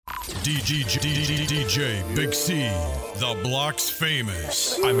DJ Big C, the block's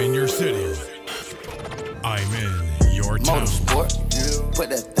famous. I'm in your city. I'm in your town. Motorsport, put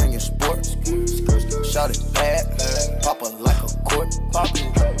that thing in sports. Shout it bad, pop it like a court.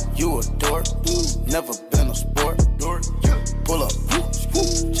 You a dork, never been a sport. Pull up,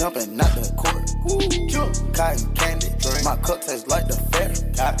 jumping out the court. Cotton candy, my cup tastes like the fair.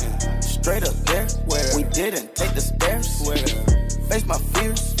 Straight up there, we didn't take the stairs. Face my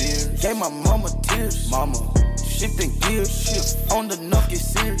fears, gave my mama tears. Shifting gears, on the knock get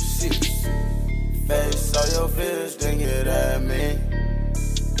serious. Face all your fears, then get at me.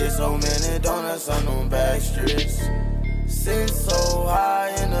 There's so many donuts on them back streets. Sit so high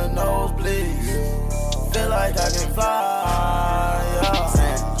in the nosebleeds. Feel like I can fly, yeah.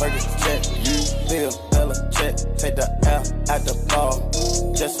 Saying, burger check, Bill, Bella check. Take the L at the ball,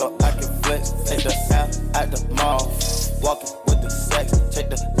 just so I can flex. Take the L at the mall, walking with the sex. Take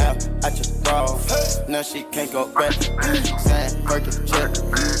the L at your bra, now she can't go back. Saying, burger check,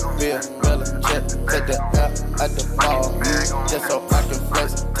 Bill, Bella check. Take the L at the ball, just so I can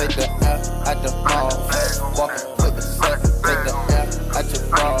flex. Take the L at the mall, walking with the sex. Take the L at your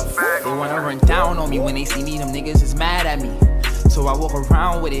bra. They wanna run down on me when they see me, them niggas is mad at me. So I walk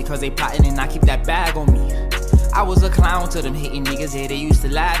around with it cause they plotting and I keep that bag on me. I was a clown to them hating niggas, yeah, they used to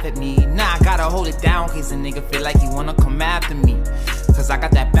laugh at me. Now I gotta hold it down case a nigga feel like he wanna come after me. Cause I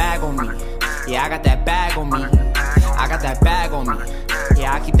got that bag on me, yeah, I got that bag on me. I got that bag on me,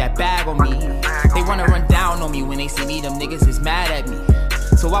 yeah, I keep that bag on me. They wanna run down on me when they see me, them niggas is mad at me.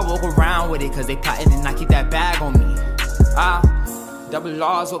 So I walk around with it cause they plotting and I keep that bag on me. Double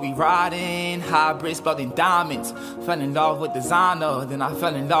R's what we riding, hybrids spelled in diamonds. Fell in love with designer, then I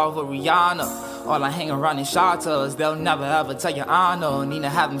fell in love with Rihanna. All I hang around in shelters, they'll never ever tell your honor. Need to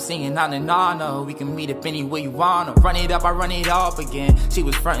have them singing on and honor. We can meet up anywhere you wanna. Run it up, I run it up again. She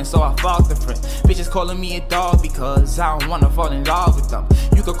was frontin', so I fucked a friend. Bitches calling me a dog because I don't wanna fall in love with them.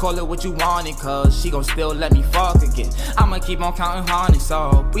 You could call it what you wanted, cause she gon' still let me fuck again. I'ma keep on counting hundreds,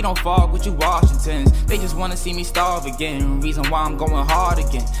 so we don't fuck with you Washingtons. They just wanna see me starve again. Reason why I'm going hard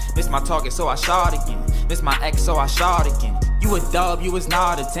again. Miss my target, so I shot again. Miss my ex, so I shot again. You a dub, you was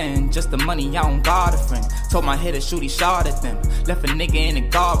not a 10. Just the money, I don't got a friend. Told my hitter, shoot, he shot at them. Left a nigga in the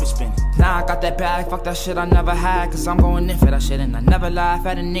garbage bin. Now I got that bag, fuck that shit I never had. Cause I'm going in for that shit and I never laugh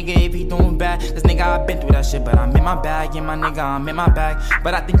at a nigga if he doing bad. Cause nigga, I been through that shit, but I'm in my bag. Yeah, my nigga, I'm in my bag.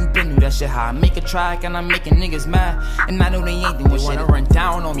 But I think you been through that shit. How I make a track and I'm making niggas mad. And I know they ain't doing shit. They wanna run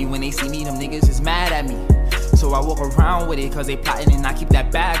down on me when they see me, them niggas is mad at me. So I walk around with it cause they plotting and I keep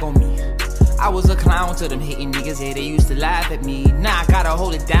that bag on me. I was a clown to them hating niggas, yeah, they used to laugh at me. Now I gotta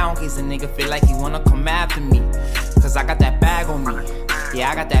hold it down case a nigga feel like he wanna come after me. Cause I got that bag on me,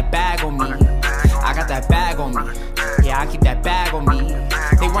 yeah, I got that bag on me. I got that bag on me, yeah, I keep that bag on me.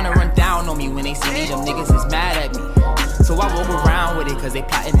 They wanna run down on me when they see me, them niggas is mad at me. So I walk around with it cause they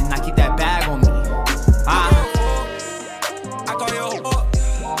plotting and I keep that bag on me. I call you up,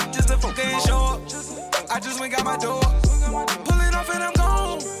 just to fucking show up. I just went got my door, pull it off and I'm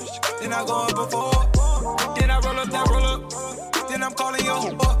gone. Then I go up before, then I roll up, then I'm calling you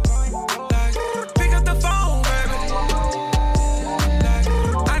up. Like, pick up the phone, baby.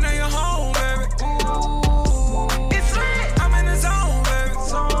 Like, I know you're home, baby. It's lit, I'm in the zone, baby.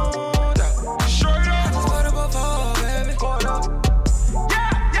 Short up, I just put up before, baby.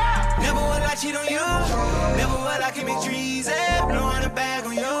 Yeah. Never would I cheat on you, never would I commit treason. Blowing a bag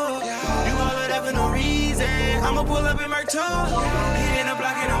on you, you all of that for no reason. I'ma pull up in my toe, hitting the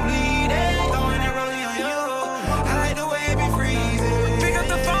block and I'm bleeding, throwing and rolling on you. I like the way it be freezing. Pick up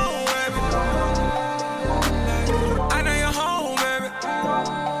the phone, baby. I know you're home, baby.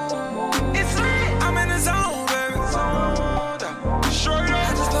 It's lit, I'm in the zone, baby. Short up,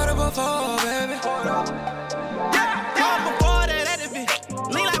 I just put up before, baby. Yeah. Before that, that it be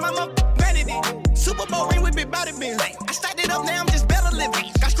lean like my mother vanity. Super Bowl ring with big body bins. I stacked it up, now I'm just better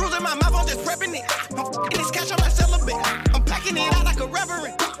living. Got screws in my mouth, I'm just prepping it. I'm f***ing this cash, I'm not celibate. I'm packing it out like a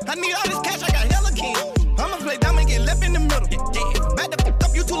reverend. I need all this cash, I got hella king. I'ma play dumb and get left in the middle. Back the f***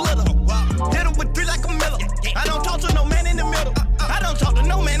 up, you too little. Hit him with 3 like a miller. I don't talk to no man in the middle. I don't talk to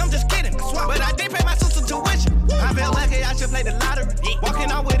no man, I'm just kidding. But I did pay my sister tuition. I felt lucky I should play the lottery. Walking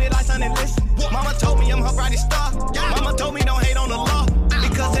out with it like son and listen. Mama told me I'm her brightest star. Mama told me don't hate on the law.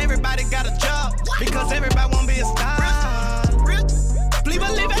 Because everybody got a job. Because everybody won't be a star. Please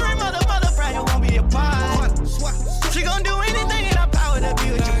believe every mother friend won't be a part. She gon' do anything in her power to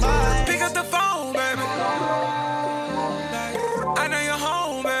be with your vibe. Pick up the phone, baby. I know you're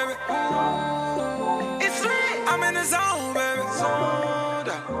home, baby. It's lit, I'm in the zone, baby.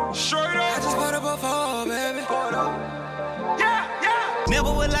 Short up, I just put up before, baby. Yeah.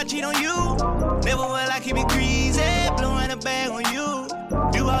 Never will I I cheat on you. Never will I keep it greasy. Blowing a bag on you.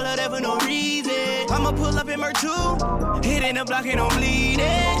 Do all of that for no reason. I'ma pull up in Mer 2. Hitting the block and I'm bleeding.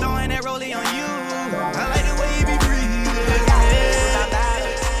 Throwing that rollie on you. I like the way you be breathing.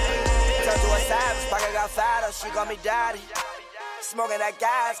 Turn to a savage, pocket got fatter. She got me daddy. Smoking that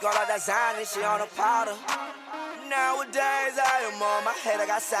gas, got all that Zany. She on a powder. Nowadays I am on my head, I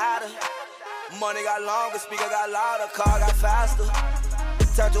got sadder. Money got longer, speaker got louder, car got faster.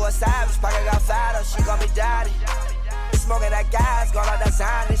 Turn to a savage, pocket got fatter. She got me daddy. Smoking that gas, got all that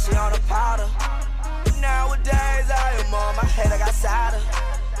Zany. She on a powder. Nowadays I am on my head, I got sadder.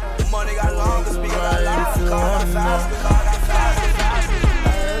 Money got longer, speaker got louder, car got faster, car got faster.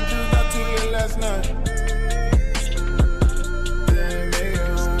 I heard you got too late last night. Then made it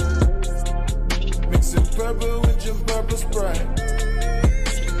home. Mixing purple with your purple Sprite.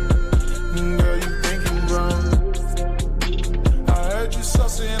 Girl, you think you wrong. I heard you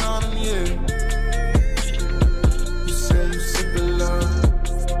saucing on them, yeah. You say you sick of love.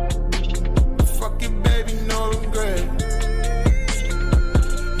 Fuck it, baby, no regret.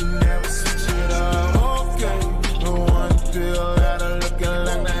 You never switch it up, okay. No one pill that are looking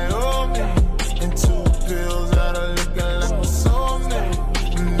like Naomi. And 2 pills that are looking like my soulmate.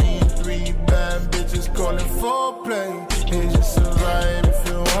 Need 3 bad bitches calling foreplay. It's just a vibe if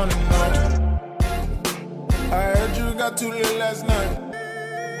you wanna know. I heard you got too late last night.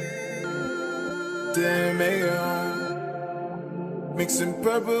 Didn't make it home. Mixing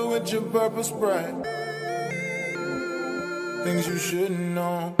purple with your purple Sprite. Things you shouldn't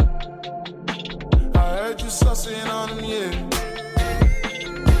know. I heard you saucing on them, yeah.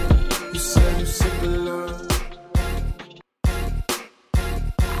 You said you sick of love.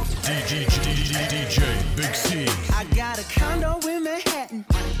 DJ Big C. I got a condo in Manhattan.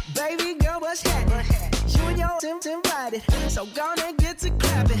 Baby girl, what's happening? You and your Tim invited, so gonna get to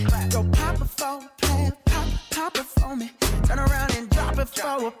clapping. Go pop it for a plan, pop it for me. Turn around and drop it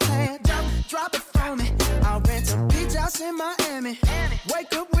for a plan, drop it for me. I'll rent a beach house in Miami.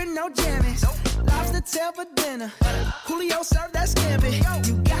 Wake up with no jammies. Lobster tail for dinner. Julio served that scampi.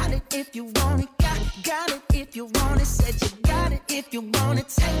 You got it if you want it. Got it if you want it. Said you got it if you want it.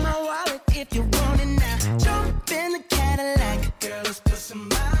 Take my wallet if you want it now. Jump in the Cadillac. Girl, let's put some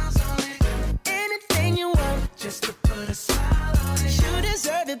miles on it. Anything you want, just to put a smile on it. You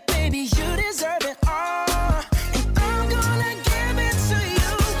deserve it, baby. You deserve it all. And I'm gonna give it to you.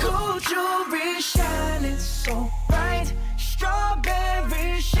 Gold jewelry shining so bright.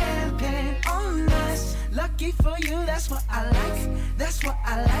 Strawberry champagne on us. Lucky for you, that's what I like. That's what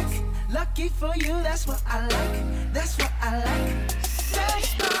I like. Lucky for you, that's what I like. That's what I like.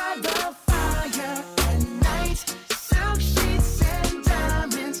 Sex by the fire at night. Silk sheets and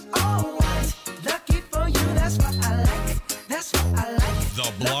diamonds, all white. Lucky for you, that's what I like. That's what I like.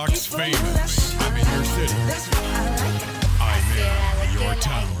 The block's famous. I'm in your city. That's what I like. I'm in your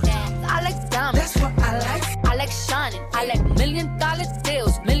town. I like diamonds. That's what I like. I like shining. I like $1 million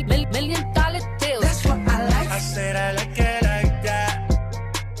deals. $1 million deals. That's what I like. I said I like it like that.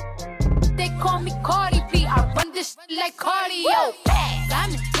 They call me Cardi B. I run this like cardio.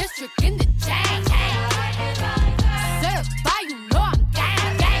 Diamond district in the chain. Certified, you know I'm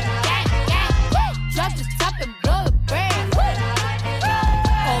gang. Drop the top and blow the brand.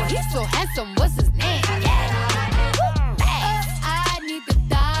 Oh, he's so handsome. What's his name? I need the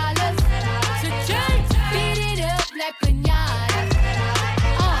dollars to change. Beat it up like piñata.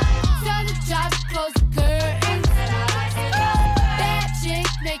 Tell the jobs to close the curtains. That chick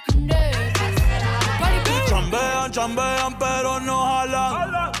make you nervous. Chambean, pero no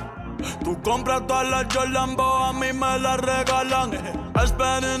jalan. Tú compras todas las Jolambo, a mí me las regalan. I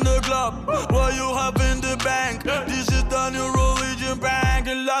spend in the club, what you have in the bank. This is the new religion bank,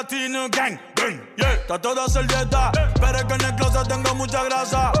 el Latino gang. Yeah, está toda servieta, pero es que en el closet tengo mucha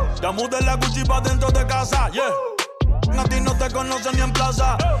grasa. Ya mudé la Gucci pa' dentro de casa, yeah. A ti no te conocen ni en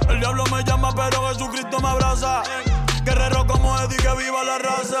plaza. El diablo me llama, pero Jesucristo me abraza. Guerrero como Eddie, que viva la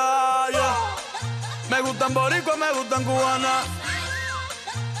raza, yeah. Me gustan boricua, me gustan cubana.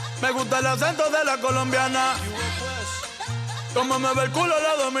 Me gusta el acento de la colombiana. Como me ve el culo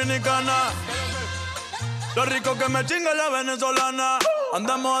la dominicana. Lo rico que me chinga la venezolana.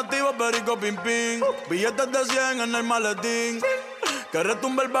 Andamos activos, perico, pim, pim. Billetes de 100 en el maletín. Que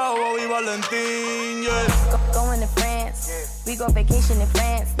retumbe el bajo, Bobby Valentín, yeah. Going to France, we go vacation in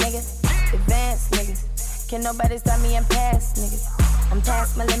France, nigga. Advance, nigga. Can nobody stop me and pass, nigga. I'm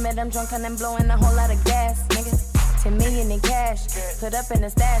past my limit, I'm drunk and I'm blowing a whole lot of gas, nigga. 10 million in cash, put up in the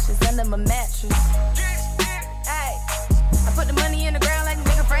stash, it's under my mattress. Ay, I put the money in the ground like a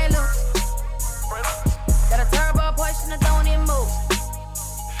nigga brand loose. Got a turbo Porsche and I don't even move.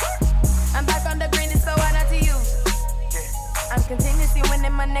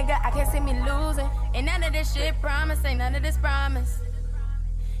 my nigga, I can't see me losing. Ain't none of this shit promise, ain't none of this promise.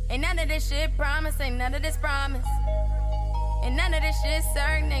 Ain't none of this shit promise, ain't none of this promise. Ain't none of this shit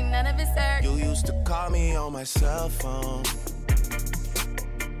certain, ain't none of it certain. You used to call me on my cell phone.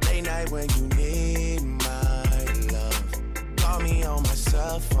 Late night when you need my love. Call me on my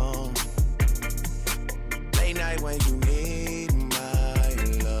cell phone. Late night when you need my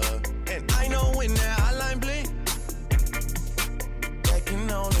love. And I know when that hotline blink, that can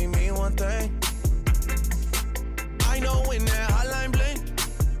only mean one thing. I know when that hotline blink,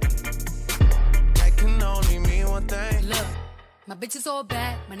 that can only mean one thing. Look, my bitch is all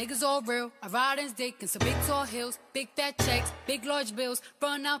bad, my niggas all real. I ride in dick in some big tall hills, big fat checks, big large bills.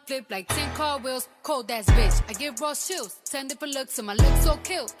 Run out, flip like 10 car wheels. Cold ass bitch, I give raw chills. 10 different looks and my lips so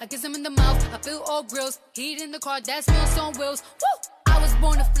kill. I kiss him in the mouth, I feel all grills. Heat in the car, that smells on wheels. Woo! I was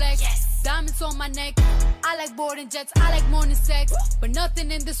born to flex, yes. Diamonds on my neck. I like boarding jets, I like more than sex. But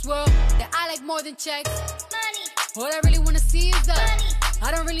nothing in this world that I like more than checks. Money. All I really wanna see is the money.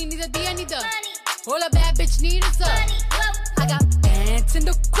 I don't really need a D, I need the money. All a bad bitch need is the money. I got bands in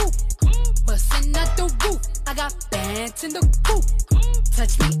the coop, bustin' out the roof. I got bands in the coop.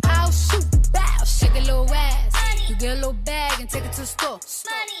 Touch me, I'll shoot. Bow, shake a little ass. You get a little bag and take it to the store.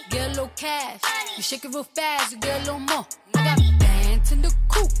 Get a little cash. You shake it real fast, you get a little more. I got bands in the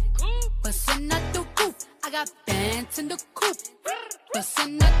coop, bustin' out the roof. I got bands in the coop,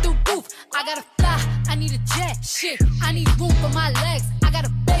 bustin' out the roof. I gotta fly, I need a jet. Shit, I need room for my legs. I got a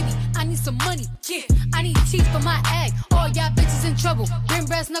baby, I need some money. Yeah, I need teeth for my egg. All y'all bitches in trouble. Bring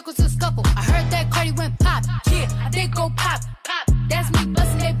brass knuckles to scuffle. I heard that Cardi went pop. Yeah, I did go pop, pop. That's me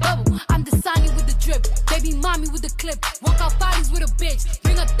bustin' that bubble. I'm the Sonny with the drip, baby mommy with the clip. Walk out bodies with a bitch.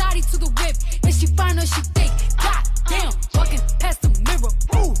 Bring a thotty to the whip. Is she fine or she fake? God damn, walking past the mirror.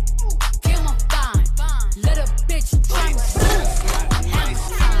 Ooh, damn I'm fine. Let a bitch try me.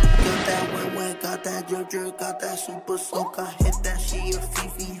 Got that wet wet, got that drip drip, got that super soak. I hit that, she a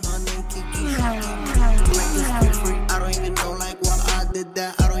Fifi, honey, Kiki. Like this bitch free. I don't even know like why I did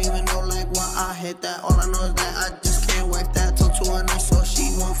that. I don't even know like why I hit that. All I know is that I just can't wipe that. Talk to her nice so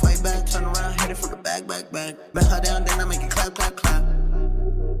she won't fight back. Turn around, hit it for the back. Back her down, then I make it clap. I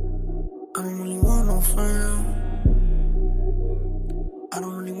don't really want no fun. I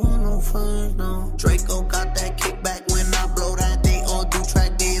don't really want no fun, no. Draco got that kickback when I blow that. They all do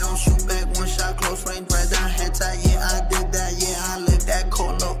track, they don't shoot back. One shot, close range, right down head tie. Yeah, I did that, yeah, I lived that.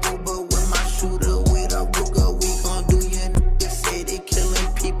 Call a Uber with my shooter, with a Ruger. We gon' do your niggas say they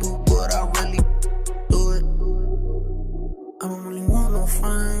killing people, but I really do it. I don't really want no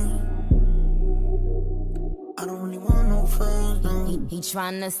fun. I don't really want no fun, no. He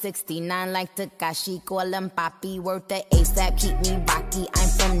tryna 69 like Takashi, call him Papi, worth the ASAP, keep me rocky. I'm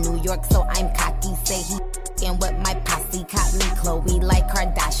from New York, so I'm cocky. Say he f***ing with my posse, caught me Chloe like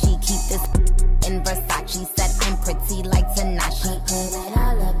Kardashian. Keep this in Versace, said I'm pretty like Tanashi. Put it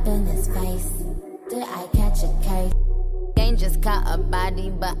all up in his face, did I catch a case? Ain't just caught a body,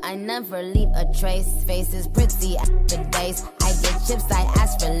 but I never leave a trace. Face is pretty after days. I get chips, I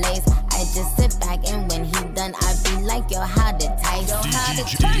ask for lace. I just sit back and when he done, I be like, yo, how to taste?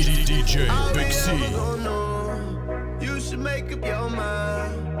 DJ Big C. You should make up your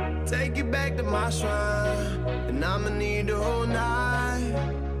mind. Take you back to my shrine. And I'ma need the whole night.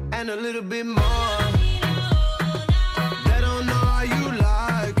 And a little bit more. They don't know how you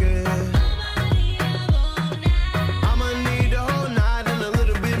like it.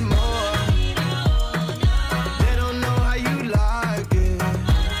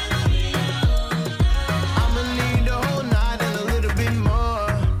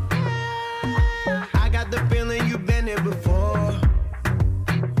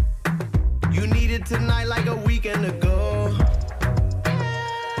 Tonight like a weekend ago.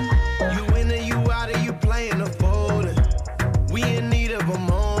 You in or you out or you playing a folding. We in need of a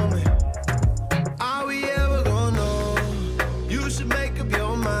moment. Are we ever gonna know? You should make up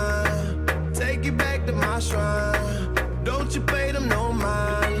your mind. Take you back to my shrine. Don't you pay them no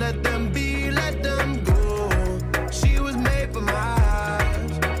mind. Let them be, let them go. She was made for my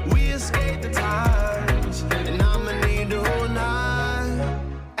eyes. We escaped the times. And I'ma need the whole night.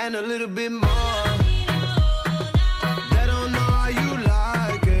 And a little bit more.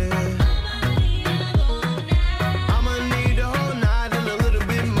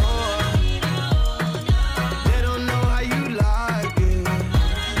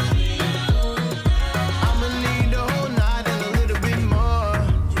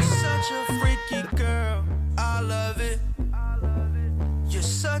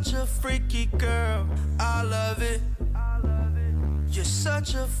 Freaky girl, I love it. You're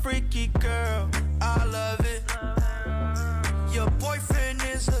such a freaky girl, I love it. Your boyfriend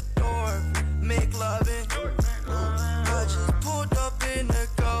is is a door, make loving. I just pulled up in the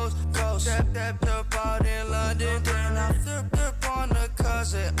ghost. Stepped up out in London. Then I flipped up on the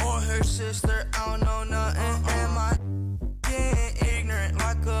cousin or her sister. I don't know nothing. Am I getting ignorant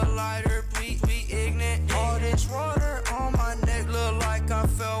like a lighter? Be ignorant. All this water on my neck look like I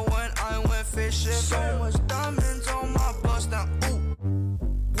fell when I went fishing. So much diamonds on my bust now. Ooh,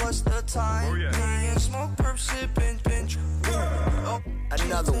 what's the time? Me and smoke, perp, sipping, pinch.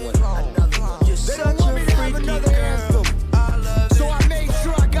 Another one. You're such a freaky girl. I love it. So I made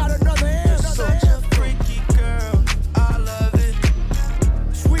sure I got another answer. Such a freaky girl. I love it.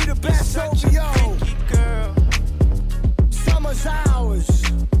 Sweet the best OVO. Freaky girl. Summer's ours.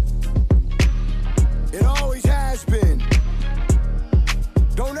 It always has been.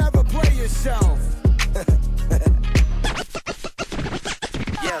 Don't ever play yourself.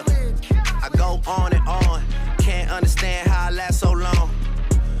 Yeah, I go on and on. Can't understand how I last so long.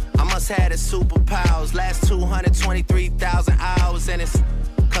 I must have the superpowers. Last 223,000 hours. And it's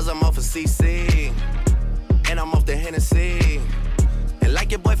cause I'm off of CC. And I'm off the Hennessy. And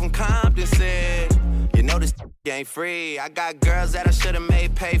like your boy from Compton said, you know this ain't free. I got girls that I should've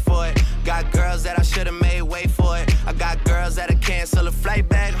made pay for it. Got girls that I should've made wait for it. I got girls that'll cancel a flight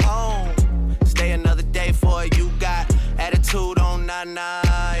back home. Stay another day for it. You got attitude on nana,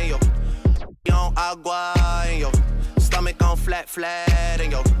 yo. On agua, and yo. Stomach on flat,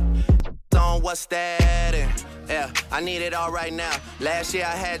 and yo. On what's that? And yeah, I need it all right now. Last year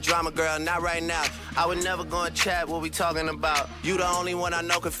I had drama, girl, not right now. I would never go and chat what we talking about. You the only one I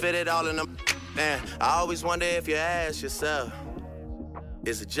know could fit it all in them. Man, I always wonder if you ask yourself,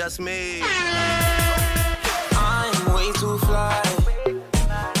 is it just me? I'm way too fly.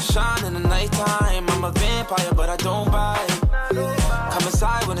 Shine in the nighttime. I'm a vampire, but I don't bite. Come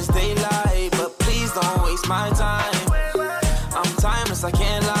inside when it's daylight, but please don't waste my time. I'm timeless, I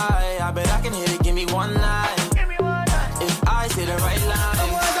can't lie. I bet I can hit it, give me one night. If I say the right line.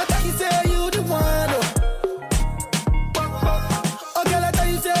 I thought you said you the one. Oh, girl, I thought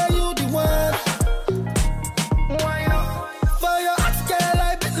you said you the one. For your hot girl,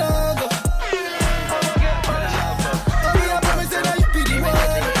 I be longer. Oh, yeah, I promise that you be the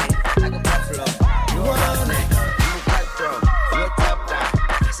one. Like a buffalo, you a snake, you a cutthroat, you a top dog.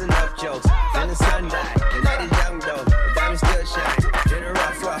 It's enough jokes, then the sun died. The night is young though, the diamond still shine.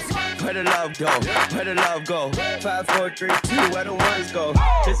 Where the love go? Where the love go? 5, 4, 3, 2, where the ones go?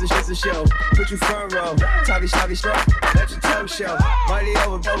 It's a show. Put you front row. Talking strong. Let your tongue show. Money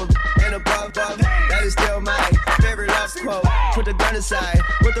over, and above. That is still my favorite love quote. Put the gun aside.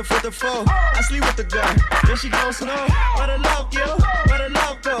 With the foe. I sleep with the gun. Then she goes slow. Where the love go? Where the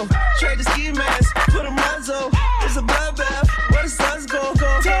love go? Trade the ski mask. Put a muzzle. It's a bloodbath. Where the suns go?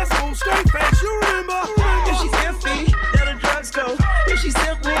 Careful, straight face. You remember? If she's iffy, let the drugs go. If she's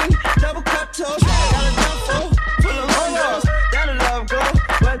simply double cup toast, got a duffel full of logos. Down the love go,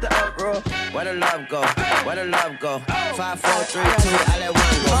 where the uproar? Where the love go? Where the love go? 5, 4, 3, 2, I let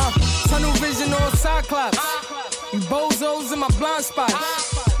one go. Tunnel vision on Cyclops. You bozos in my blind spots.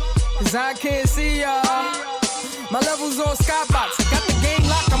 Cause I can't see y'all. My levels on Skybox. Got the game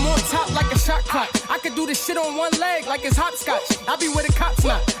locked, I'm on top like a shot clock. I could do this shit on one leg like it's hopscotch. I be where the cops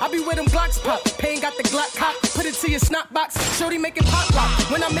not. I be where them Glocks pop. Pain got the Glock cock. Put it to your snot box. Shorty make it pop lock.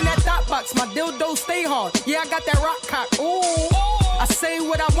 When I'm in that dot box, my dildo stay hard. Yeah, I got that rock cock. Ooh. I say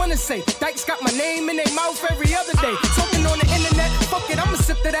what I wanna say. Dykes got my name in their mouth every other day. Talking on the internet, fuck it, I'ma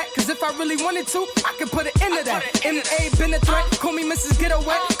sip to that. Cause if I really wanted to, I could put it into that. M.A. been a threat, call me Mrs. Get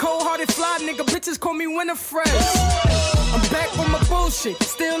Away. Cold-hearted fly, nigga, bitches call me Winifred. I'm back on my bullshit.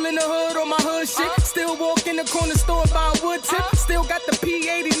 Still in the hood on my hood shit. Still walk in the corner store and buy a wood tip. Still got the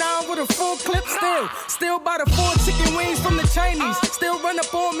P89 with a full clip. Still buy the 4 chicken wings from the Chinese. Still run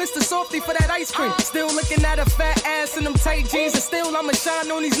up on Mr. Softy for that ice cream. Still looking at a fat ass in them tight jeans. And still I'ma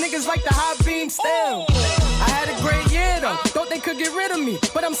shine on these niggas like the high beam still. I had a great year though. Thought they could get rid of me,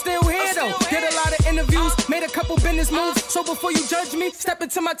 but I'm still here though. Did a lot of interviews, made a couple business moves. So before you judge me, step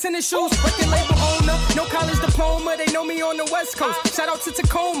into my tennis shoes. Record label owner, no college diploma. They know me on the West Coast. Shout out to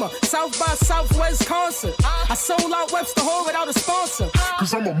Tacoma, South by Southwest concert. I sold out Webster Hall without a sponsor.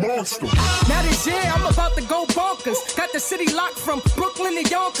 Cause I'm a monster. Now this year I'm about to go bonkers. Got the city locked from Brooklyn to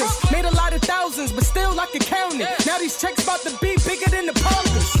Yonkers. Made a lot of thousands, but still I can count it. Now these checks about to be bigger than the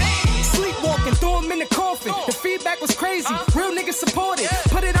Parkers. Sleepwalking, threw him in the coffin. The feedback was crazy, real niggas supported.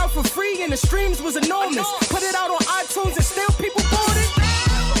 Put it out for free and the streams was enormous. Put it out on iTunes and still people bought it.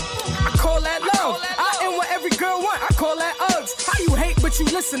 I call that love. I am what every girl want. I call that Uggs. How you hate but you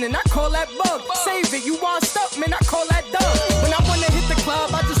listening? I call that bug. Save it, you washed up, man. I call that dub. When I wanna hit the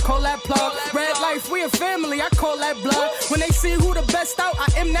club, I just call that plug. Red light life, we a family, I call that blood. When they see who the best out,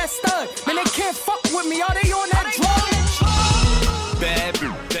 I am that stud. Man, they can't fuck with me, are they on that drug? Bad,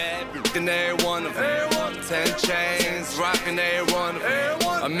 and every one of them. 10 chains, rocking every one of them.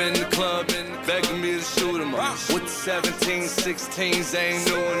 I'm in the club, begging me to shoot 'em up. With the 17, 16s, ain't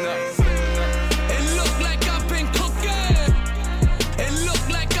new enough. It look like I've been cooking. It look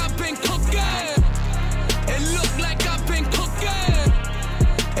like I've been cooking. It look like I've been cooking.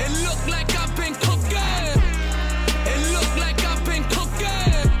 It look like I've been cooking. It look like I've been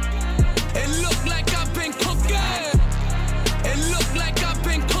cooking. It look like I've been cooking. It look like I've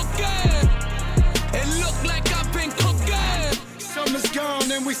been cooking. It look like I've been cooking. Summer's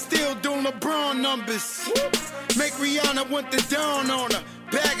gone and we still doing LeBron numbers. Make Rihanna want the dawn on her.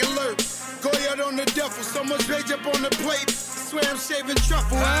 Bag alert. Go out on the duffel. So much rage up on the plate. Swear I'm shaving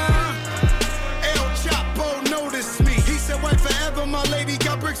truffle. El Chapo noticed me. He said wait forever. My lady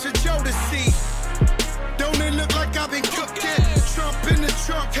got bricks for Joe to see. Don't it look like I've been cooking? Trump in the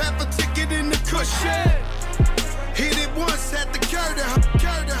trunk. Half a ticket in the cushion. Hit it once at the curter.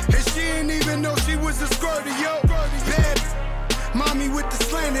 And she didn't even know she was a squirter, yo. Bad mommy with the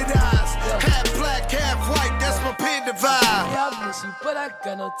slanted eyes. Half black, half white, that's my pin divide. Yeah, I miss you, but I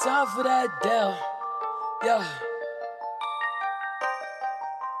got no time for that down. Yeah.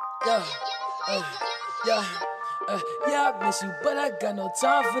 Yeah. Yeah, I miss you, but I got no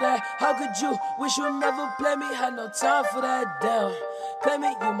time for that. How could you wish you never play me? Had no time for that down. Play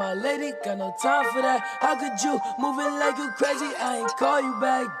me, you my lady, got no time for that. How could you moving like you crazy? I ain't call you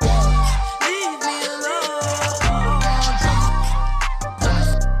back down. Leave me alone.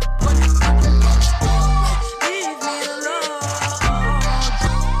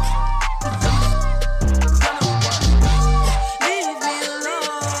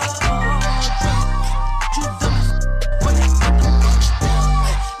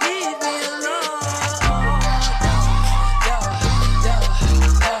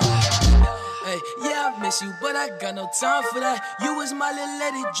 You, but I got no time for that. You was my little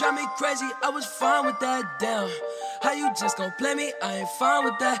lady, drive me crazy. I was fine with that down. How you just gon' play me? I ain't fine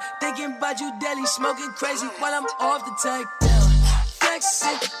with that. Thinking about you daily, smoking crazy while I'm off the tag down.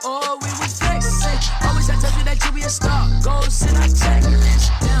 Flexing, oh we was flexing. Always I tell you that you be a star. Goals in our checklist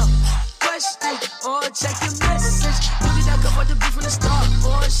down. Question, or check your message. You did not come out the beat from the start,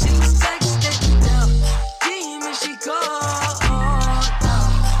 or she was texting down. Demon, she called.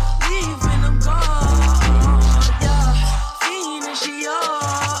 Leaving them gone.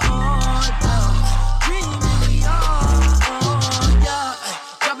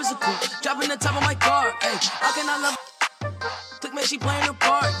 Dropping the top of my car, ayy. How can I love? Took me, she playing her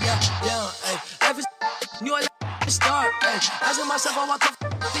part, yeah, ayy. Life is new, I like to start, ayy. Asking myself, I walk up,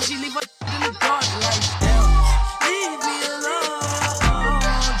 think she leave her in the dark, like, damn. Leave me alone.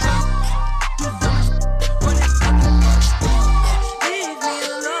 Leave me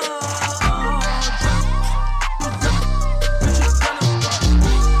alone.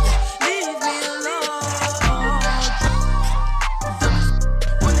 Leave me alone.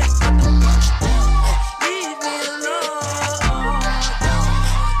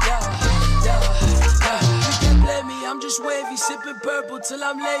 Wavy, sipping purple till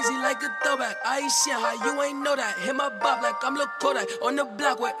I'm lazy like a throwback. I ain't shit, how you ain't know that? Hit my bop like I'm Lil Kodak on the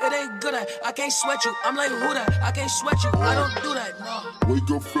block where it ain't good at. I can't sweat you, I'm like who that? I can't sweat you, I don't do that, no.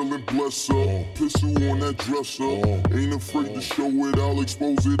 Wake up feeling blessed up, pistol on that dresser. Ain't afraid to show it, I'll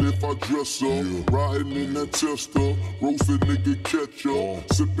expose it if I dress up. Riding in that tester, roasted nigga catch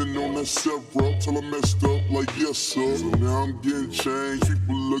up. Sipping on that Sevra till I messed up like yes sir. So now I'm getting changed,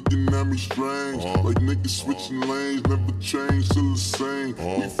 people looking at me strange. Like niggas switching lanes, never change to the same.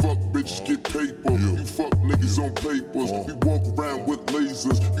 We fuck bitches, get paper. You fuck niggas on papers. We walk around with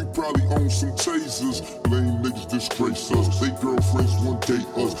lasers. You probably own some tasers. Lame niggas disgrace us. They girlfriends won't date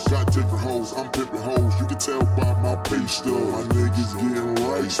us. Got different hoes, I'm pimping hoes. You can tell by my pay stub. My niggas getting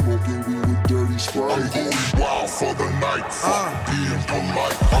right, smoking weed with dirty Sprite. I'm going wild for the night. Fuck being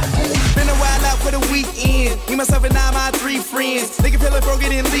polite. I'm going. Been a while out for the weekend. Me, myself, and now my 3 friends. Nigga feeling broke,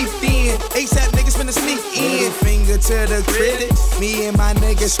 getting leafed in. ASAP niggas finna sneak in. Finger to the critics. Me and my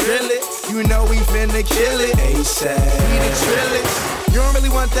niggas skrill it. You know we finna kill it. ASAP. We the trillers. You don't really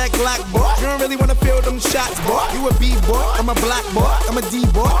want that Glock, boy. You don't really wanna feel them shots, boy. You a B-boy, I'm a black boy. I'm a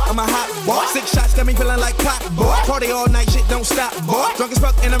D-boy, I'm a hot boy. 6 shots got me feeling like pop, boy. Party all night, shit don't stop, boy. Drunk as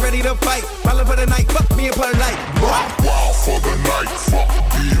fuck and I'm ready to fight. Ballin' for the night, fuck me and put a light, boy. Wow for the night, fuck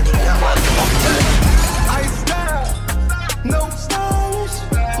being polite. Lifestyle, no stylish,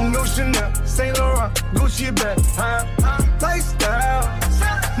 no Chanel, Saint Laurent, Gucci bag, lifestyle,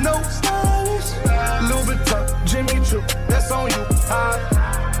 no stylish, Louis Vuitton, Jimmy Choo, that's on you.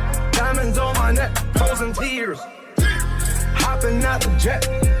 Diamonds on my my neck, frozen tears. Hopping out the jet,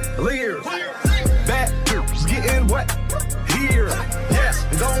 leers. Bad girls getting wet here. Yes,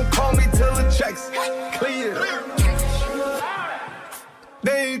 don't call me till the checks clear.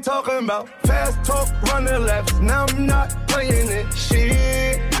 They ain't talking about fast talk, running laps. Now I'm not playing it,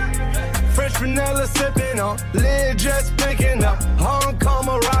 shit. Fresh vanilla sipping on, lid just picking up. Hong Kong,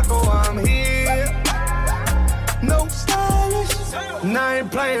 Morocco, I'm here. No stylish, and I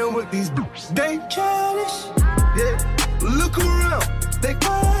ain't playing with these dudes. They childish, yeah. Look around, they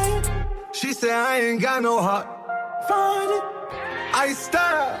quiet. She said I ain't got no heart. Find it, I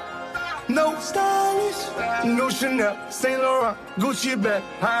style. No stylish, no Chanel, Saint Laurent, Gucci bag,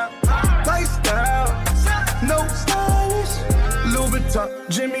 high lifestyle. No stylish, Louis Vuitton,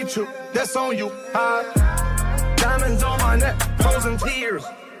 Jimmy Choo, that's on you. High diamonds on my neck, frozen tears.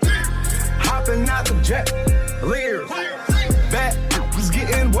 Hopping out the jet, leers. Bad was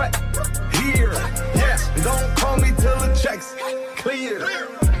getting wet here. Yes, don't call me till the checks clear.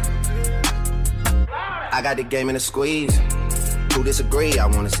 I got the game in a squeeze. Who disagree? I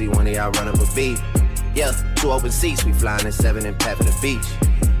wanna see one of y'all run up a beat. Yeah, 2 open seats, we flying in 7 and pat for the beach.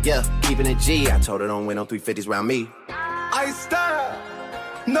 Yeah, keeping it G, I told her don't win on 350s round me. I style,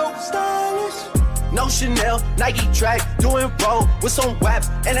 no stylish. No Chanel, Nike track, doing roll with some waps,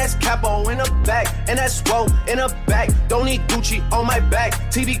 and that's capo in the back, and that's roll in the back. Don't need Gucci on my back,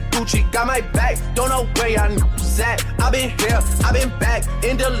 TV Gucci got my back. Don't know where y'all niggas at. I been here, I been back,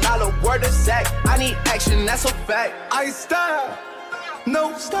 in the lala, word of Zach. I need action, that's a fact. I style,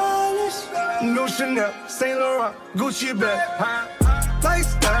 no stylish, no Chanel, Saint Laurent, Gucci bag, high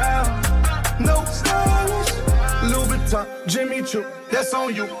lifestyle. No stylish, Louis Vuitton, Jimmy Choo, that's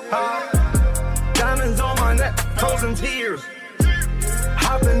on you. Diamonds on my neck, frozen tears.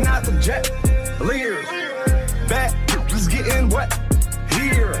 Hopping out the jet, leers. Bad was getting wet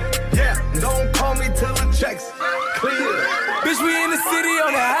here. Yeah, don't call me till the checks clear. Bitch, we in the city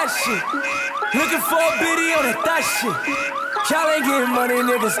on that hot shit. Looking for a biddy on that thot shit. Y'all ain't getting money,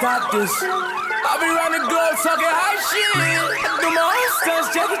 nigga, stop this. I be round the globe talking hot shit. I do my own stunts,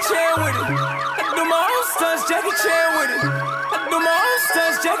 Jackie Chan with it. I do my own stunts, Jackie Chan with it. I do my own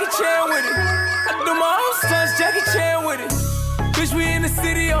stunts, Jackie Chan with it. I do my own stunts, Jackie Chan with it. Bitch, we in the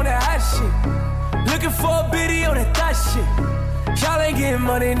city on that hot shit. Looking for a biddy on that thot shit. Y'all ain't getting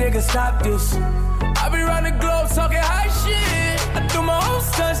money, nigga, stop this. I be round the globe talking hot shit. I do my own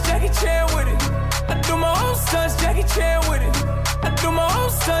stunts, Jackie Chan with it. I do my own stunts, Jackie Chan with it. I do my own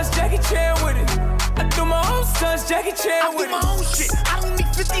stunts, Jackie Chan with it. I do my own stunts, Jackie Chan with it. I do my own shit. I don't need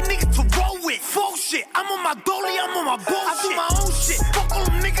 50 niggas to roll with. Full shit. I'm on my dolly, I'm on my bullshit. I do my own shit. Fuck all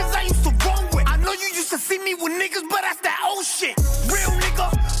them niggas I used to roll with. I know you used to see me with niggas, but that's that old shit. Real nigga,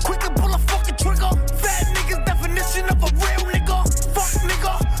 quick to pull a fucking trigger. Fat niggas, definition of a real nigga. Fuck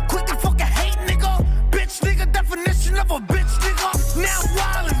nigga, quick to fucking hate nigga. Bitch nigga, definition of a bitch nigga. Now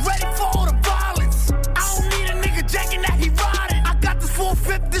wildin', ready for all the violence. I don't need a nigga jacking that he riding. I got this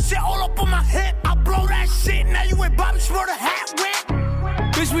 450, this shit all up on my hip. I blow that shit, now you ain't Bobby Schmurder hat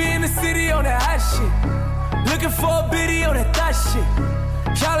whip. Bitch, we in the city on that hot shit. Looking for a biddy on that thot shit.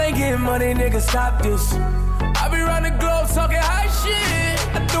 Y'all ain't getting money, nigga, stop this. I be round the globe talking hot shit.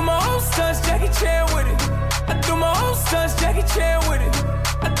 I do my own stunts, Jackie Chan with it. I do my own stunts, Jackie Chan with it.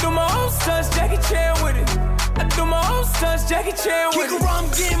 I do my own stunts, Jackie Chan with it. I do my own stunts, Jackie Chan with it. Kick around,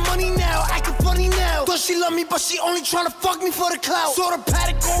 I'm getting money now, acting funny now. Thought she love me, but she only tryna fuck me for the clout. Saw the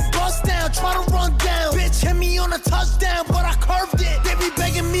paddock go bust down, try to run down. Bitch hit me on a touchdown, but I curved it. They be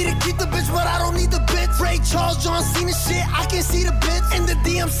begging me to keep the bitch, but I don't need the bitch. Ray Charles, John Cena shit, I can see the bitch. In the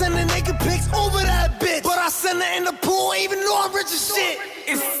DM, sending naked pics over that bitch. But I send her in the pool, even though I'm rich as shit.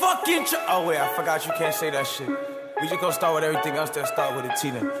 It's fucking oh wait, I forgot you can't say that shit. We just gonna start with everything else that start with a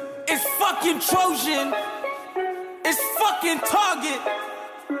Tina. It's fucking Trojan. It's fucking Target.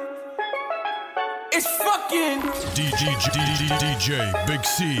 It's fucking DJ Big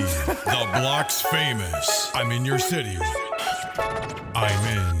C, the block's famous. I'm in your city.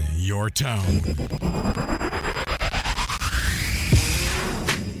 I'm in your town.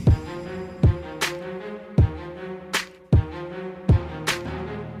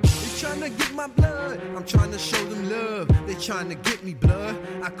 Tryna get my blood, I'm tryna show them love. They tryna get me blood.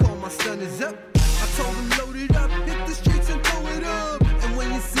 I call my son is up. I told them load it up, hit the streets and throw it up. And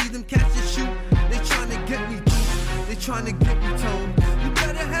when you see them catch and shoot, they tryna get me through. They tryna get me toned. You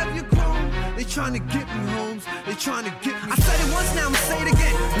better have your chrome. They tryna get me homes. They tryna get me. I said it once, now I'ma say it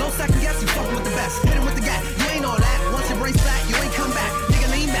again. No second guess, you fucking with the best. Hit him with the gat. You ain't all that. Once your brain's flat, you ain't come back. Nigga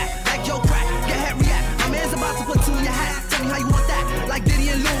lean back, like Joe Crack. Get head react. My man's about to put two in your hat. Tell me how you want that. Like Diddy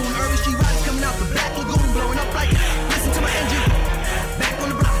and Loon. Urban Street Riders coming out the back lagoon, blowing up like that. Listen to my engine. Back on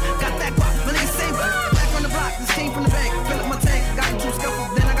the block, got that guap. My niggas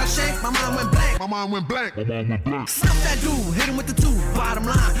mind went blank. Stuff that dude, hit him with the two, bottom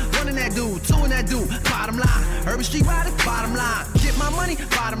line. One in that dude, two in that dude, bottom line. Urban street riders, bottom line. Get my money,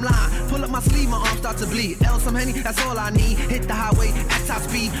 bottom line. Pull up my sleeve, my arms start to bleed. L some Henny, that's all I need. Hit the highway at top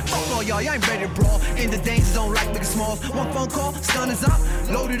speed. Fuck all y'all ain't ready to brawl. In the danger zone like big and smalls. One phone call, stun is up,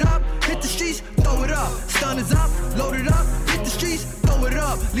 load it up. Hit the streets, throw it up. Stun is up, load it up. Hit the streets, throw it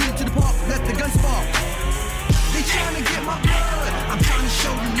up. Lead it to the park, let the guns fall. They tryna get my blood, I'm tryna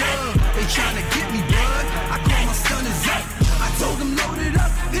show them love. They tryna get me blood, I call my stunners up. I told them load it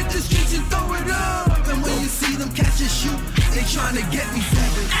up, hit the streets and throw it up. And when you see them catch and shoot, they tryna get me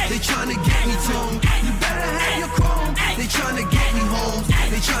food, they tryna get me tongue. You better have your chrome, they tryna get me home.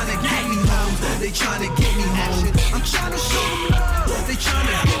 They tryna get me home, they tryna get me home. I'm tryna show them love, they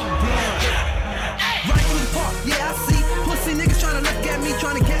tryna get me blood. Right through the park, yeah I see pussy niggas tryna look at me,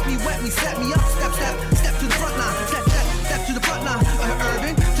 tryna get me, wet me, set me up, step to the front line, step to the front line.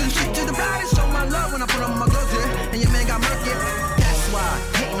 Urban, to the street, to the body, show my love when I put on my gloves, yeah. And your man got murky, that's why.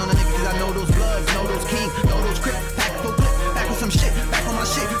 Hating on the niggas cause I know those bloods, know those king, know those crip, pack full clip, back with some shit, back on my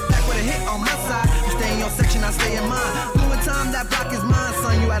shit, back with a hit on my side. You stay in your section, I stay in mine. Doing time, that block is mine,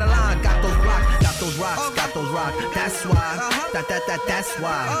 son, you out of line. Got those blocks, got those rocks, got those rocks, that's why. That's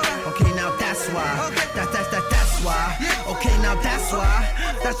why. Okay, now that's why. That's why. Okay, now that's why.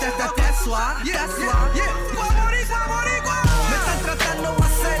 That's why. That's why. Me están tratando de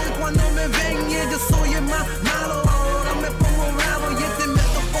hacer cuando me ven y yo soy el más malo. Ahora me pongo bravo y este me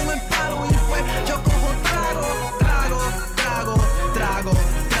tocó en palo y pues yo cojo trago.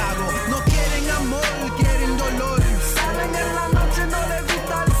 No quieren amor, quieren dolor. Salen en la noche, no les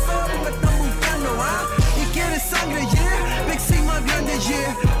gusta el sol. Me están buscando, y quieren sangre, yeah. Big C más grande,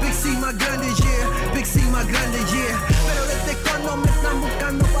 yeah. Big C más grande, yeah. Big C más grande, yeah. Pero desde cuando me están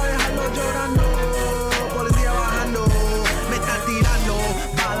buscando para dejarlo llorando. Policía bajando, me están tirando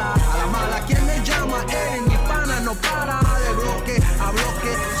bala a la mala. ¿Quién me llama? Eres mi pana, no para de bloque a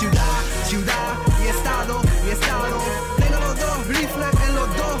bloque. Ciudad y estado. Tengo los dos rifles en los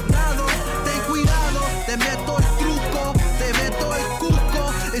dos lados. Ten cuidado, te meto el truco, te meto el cuco.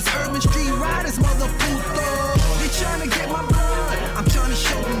 It's urban street riders, motherfucker. They tryna get my blood, I'm tryna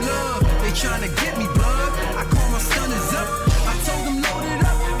show them love. They tryna get me blood, I call my stunners up. I told them load it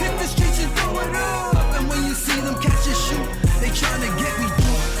up, hit the streets and throw it up. And when you see them catch and shoot, they tryna get me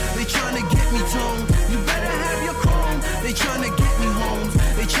through, they tryna get me tongue. You better have your chrome, they tryna get me home.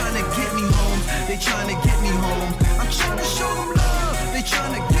 They tryna get me home, they tryna get me home. I'm tryna show them love, they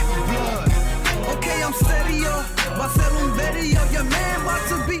tryna get me blood. Okay, I'm serio, va a ser un video. Your man about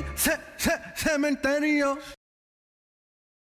to be cementerio.